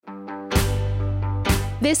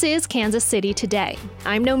This is Kansas City Today.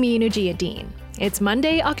 I'm Nomin Ujiyediin. It's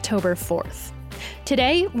Monday, October 4th.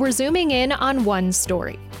 Today, we're zooming in on one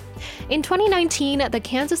story. In 2019, the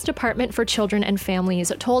Kansas Department for Children and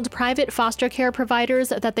Families told private foster care providers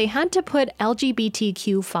that they had to put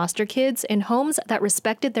LGBTQ foster kids in homes that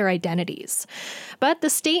respected their identities. But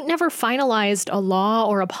the state never finalized a law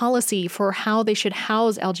or a policy for how they should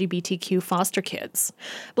house LGBTQ foster kids.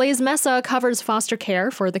 Blaise Mesa covers foster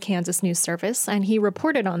care for the Kansas News Service, and he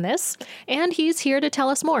reported on this, and he's here to tell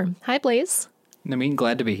us more. Hi, Blaise. Namin,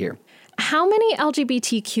 glad to be here. How many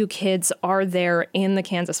LGBTQ kids are there in the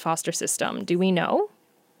Kansas foster system? Do we know?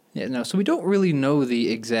 So we don't really know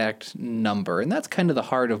the exact number, and that's kind of the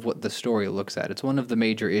heart of what the story looks at. It's one of the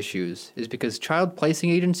major issues, is because child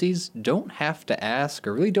placing agencies don't have to ask,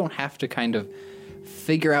 or really don't have to kind of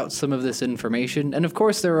figure out some of this information. And of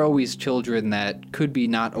course, there are always children that could be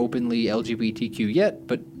not openly LGBTQ yet,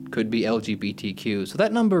 but could be LGBTQ. So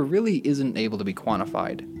that number really isn't able to be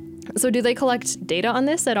quantified. So do they collect data on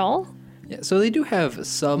this at all? Yeah, so they do have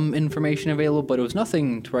some information available, but it was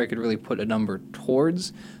nothing to where I could really put a number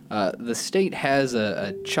towards. The state has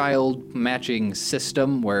a child matching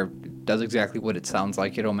system where it does exactly what it sounds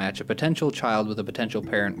like. It'll match a potential child with a potential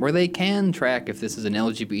parent, where they can track if this is an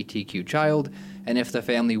LGBTQ child and if the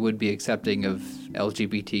family would be accepting of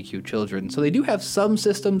LGBTQ children. So they do have some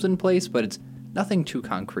systems in place, but it's nothing too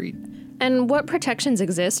concrete. And what protections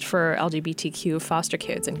exist for LGBTQ foster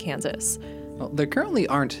kids in Kansas? Well, there currently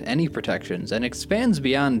aren't any protections, and expands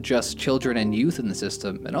beyond just children and youth in the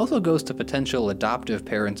system, and also goes to potential adoptive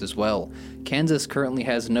parents as well. Kansas currently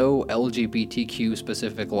has no LGBTQ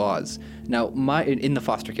specific laws. Now, in the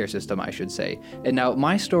foster care system, I should say. And now,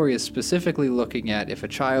 my story is specifically looking at if a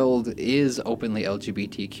child is openly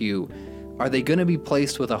LGBTQ, are they going to be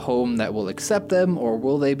placed with a home that will accept them, or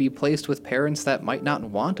will they be placed with parents that might not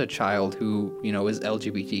want a child who, is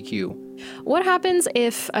LGBTQ? What happens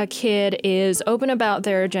if a kid is open about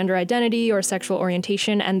their gender identity or sexual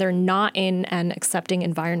orientation and they're not in an accepting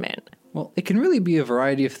environment? Well, it can really be a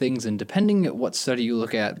variety of things, and depending on what study you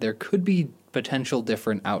look at, there could be potential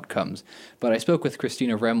different outcomes. But I spoke with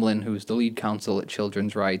Christina Remlin, who's the lead counsel at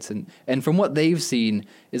Children's Rights, and from what they've seen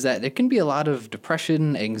is that there can be a lot of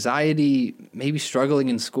depression, anxiety, maybe struggling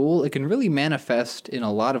in school. It can really manifest in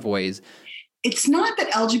a lot of ways. It's not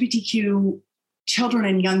that LGBTQ children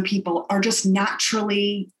and young people are just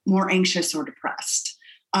naturally more anxious or depressed.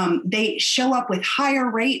 They show up with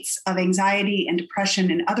higher rates of anxiety and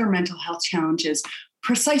depression and other mental health challenges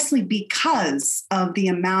precisely because of the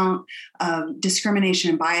amount of discrimination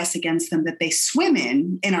and bias against them that they swim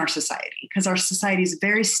in our society, because our society is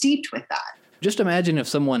very steeped with that. Just imagine if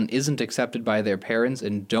someone isn't accepted by their parents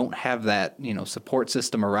and don't have that, support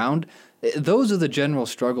system around. Those are the general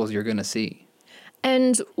struggles you're going to see.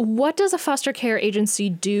 And what does a foster care agency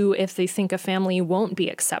do if they think a family won't be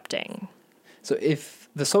accepting? So if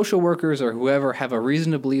the social workers or whoever have a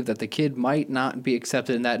reason to believe that the kid might not be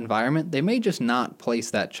accepted in that environment, they may just not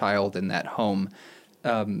place that child in that home.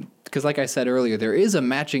 Because like I said earlier, there is a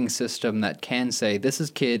matching system that can say this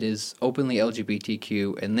kid is openly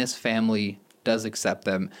LGBTQ and this family does accept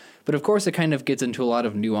them. But of course, it kind of gets into a lot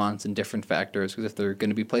of nuance and different factors, because if they're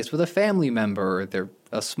going to be placed with a family member, or they're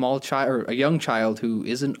a small child or a young child who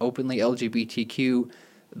isn't openly LGBTQ,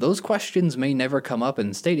 those questions may never come up,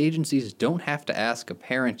 and state agencies don't have to ask a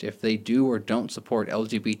parent if they do or don't support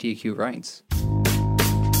LGBTQ rights.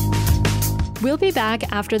 We'll be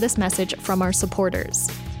back after this message from our supporters.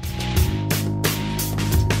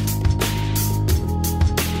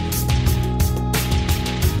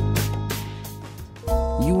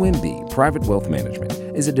 UMB Private Wealth Management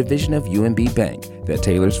is a division of UMB Bank that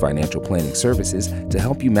tailors financial planning services to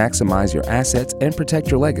help you maximize your assets and protect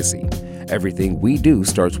your legacy. Everything we do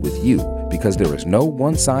starts with you, because there is no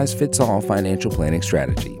one-size-fits-all financial planning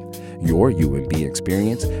strategy. Your UMB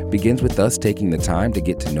experience begins with us taking the time to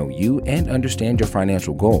get to know you and understand your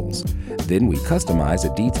financial goals. Then we customize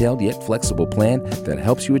a detailed yet flexible plan that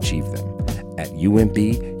helps you achieve them. At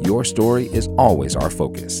UMB, your story is always our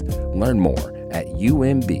focus. Learn more at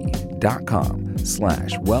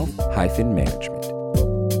umb.com/wealth-management.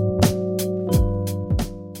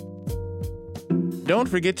 Don't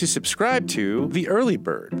forget to subscribe to The Early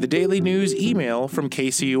Bird, the daily news email from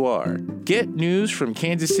KCUR. Get news from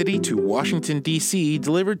Kansas City to Washington, D.C.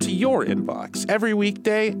 delivered to your inbox every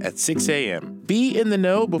weekday at 6 a.m. Be in the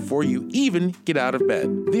know before you even get out of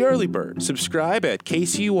bed. The Early Bird. Subscribe at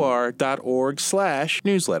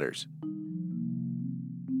kcur.org/newsletters.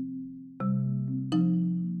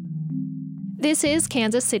 This is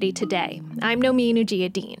Kansas City Today. I'm Nomin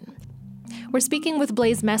Ujiyediin. We're speaking with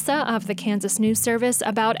Blaise Mesa of the Kansas News Service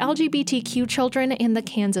about LGBTQ children in the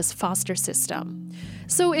Kansas foster system.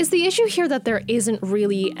 So is the issue here that there isn't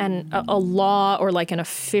really a law or like an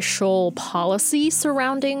official policy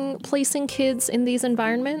surrounding placing kids in these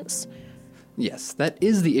environments? Yes, that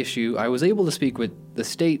is the issue. I was able to speak with the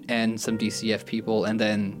state and some DCF people and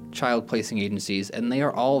then child placing agencies, and they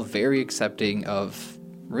are all very accepting of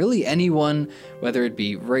really anyone, whether it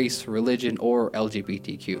be race, religion, or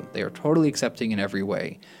LGBTQ. They are totally accepting in every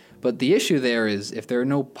way. But the issue there is if there are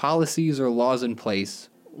no policies or laws in place,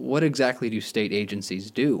 what exactly do state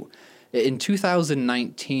agencies do? In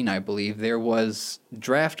 2019, I believe, there was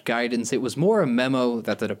draft guidance. It was more a memo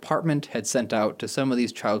that the department had sent out to some of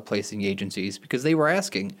these child placing agencies because they were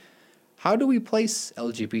asking, how do we place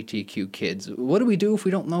LGBTQ kids? What do we do if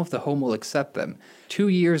we don't know if the home will accept them? 2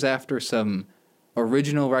 years after some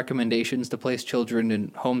original recommendations to place children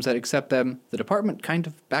in homes that accept them, the department kind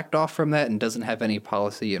of backed off from that and doesn't have any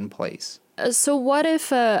policy in place. So what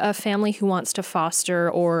if a family who wants to foster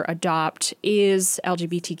or adopt is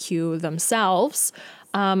LGBTQ themselves?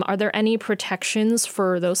 Are there any protections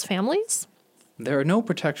for those families? There are no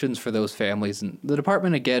protections for those families, and the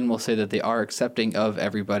department again will say that they are accepting of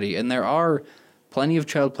everybody, and there are plenty of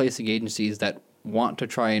child placing agencies that want to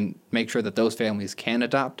try and make sure that those families can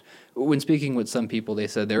adopt. When speaking with some people, they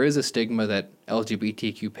said there is a stigma that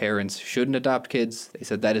LGBTQ parents shouldn't adopt kids. They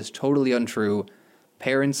said that is totally untrue.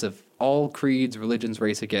 Parents of all creeds, religions,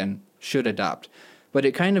 race, again, should adopt. But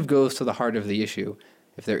it kind of goes to the heart of the issue.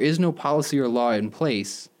 If there is no policy or law in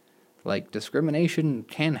place, like discrimination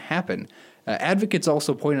can happen. Advocates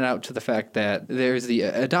also pointed out to the fact that there's the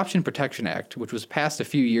Adoption Protection Act, which was passed a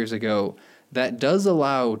few years ago, that does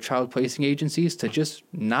allow child placing agencies to just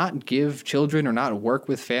not give children or not work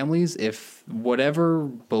with families if whatever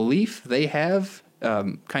belief they have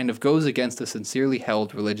kind of goes against a sincerely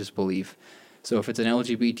held religious belief. So if it's an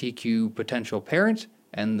LGBTQ potential parent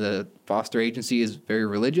and the foster agency is very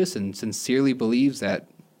religious and sincerely believes that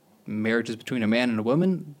marriage is between a man and a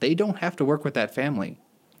woman, they don't have to work with that family.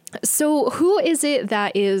 So who is it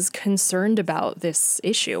that is concerned about this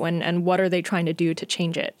issue, and what are they trying to do to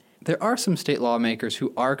change it? There are some state lawmakers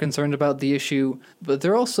who are concerned about the issue, but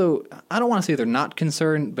they're also, I don't want to say they're not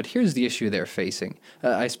concerned, but here's the issue they're facing.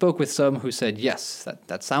 I spoke with some who said, yes,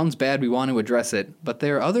 that sounds bad, we want to address it, but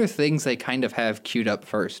there are other things they kind of have queued up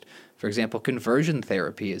first. For example, conversion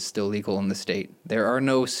therapy is still legal in the state. There are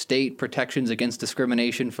no state protections against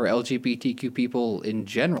discrimination for LGBTQ people in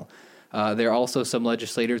general. There are also some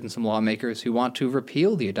legislators and some lawmakers who want to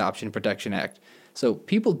repeal the Adoption Protection Act. So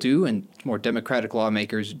people do, and more democratic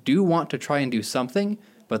lawmakers do want to try and do something,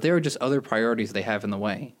 but there are just other priorities they have in the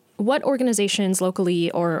way. What organizations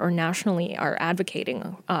locally or nationally are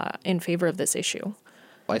advocating in favor of this issue?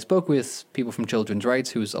 I spoke with people from Children's Rights,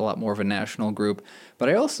 who's a lot more of a national group, but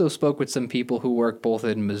I also spoke with some people who work both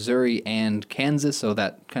in Missouri and Kansas, so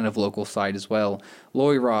that kind of local side as well.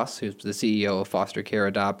 Lori Ross, who's the CEO of Foster Care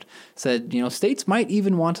Adopt, said, states might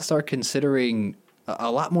even want to start considering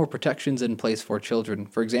a lot more protections in place for children.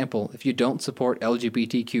 For example, if you don't support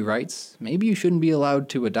LGBTQ rights, maybe you shouldn't be allowed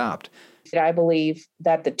to adopt. I believe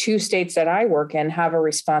that the two states that I work in have a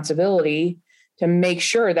responsibility to make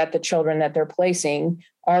sure that the children that they're placing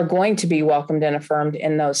are going to be welcomed and affirmed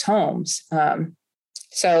in those homes.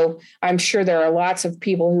 So I'm sure there are lots of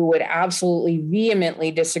people who would absolutely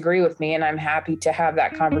vehemently disagree with me, and I'm happy to have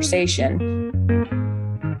that conversation.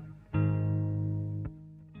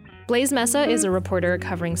 Blaise Mesa is a reporter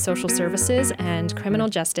covering social services and criminal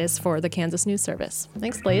justice for the Kansas News Service.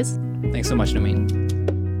 Thanks, Blaise. Thanks so much, Nomin.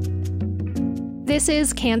 This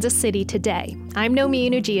is Kansas City Today. I'm Nomi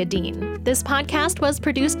Nugia-Dean. This podcast was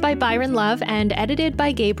produced by Byron Love and edited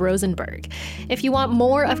by Gabe Rosenberg. If you want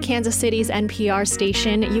more of Kansas City's NPR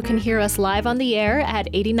station, you can hear us live on the air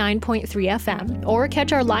at 89.3 FM or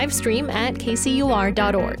catch our live stream at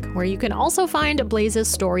kcur.org, where you can also find Blaise's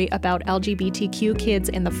story about LGBTQ kids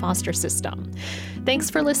in the foster system. Thanks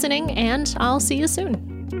for listening, and I'll see you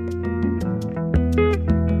soon.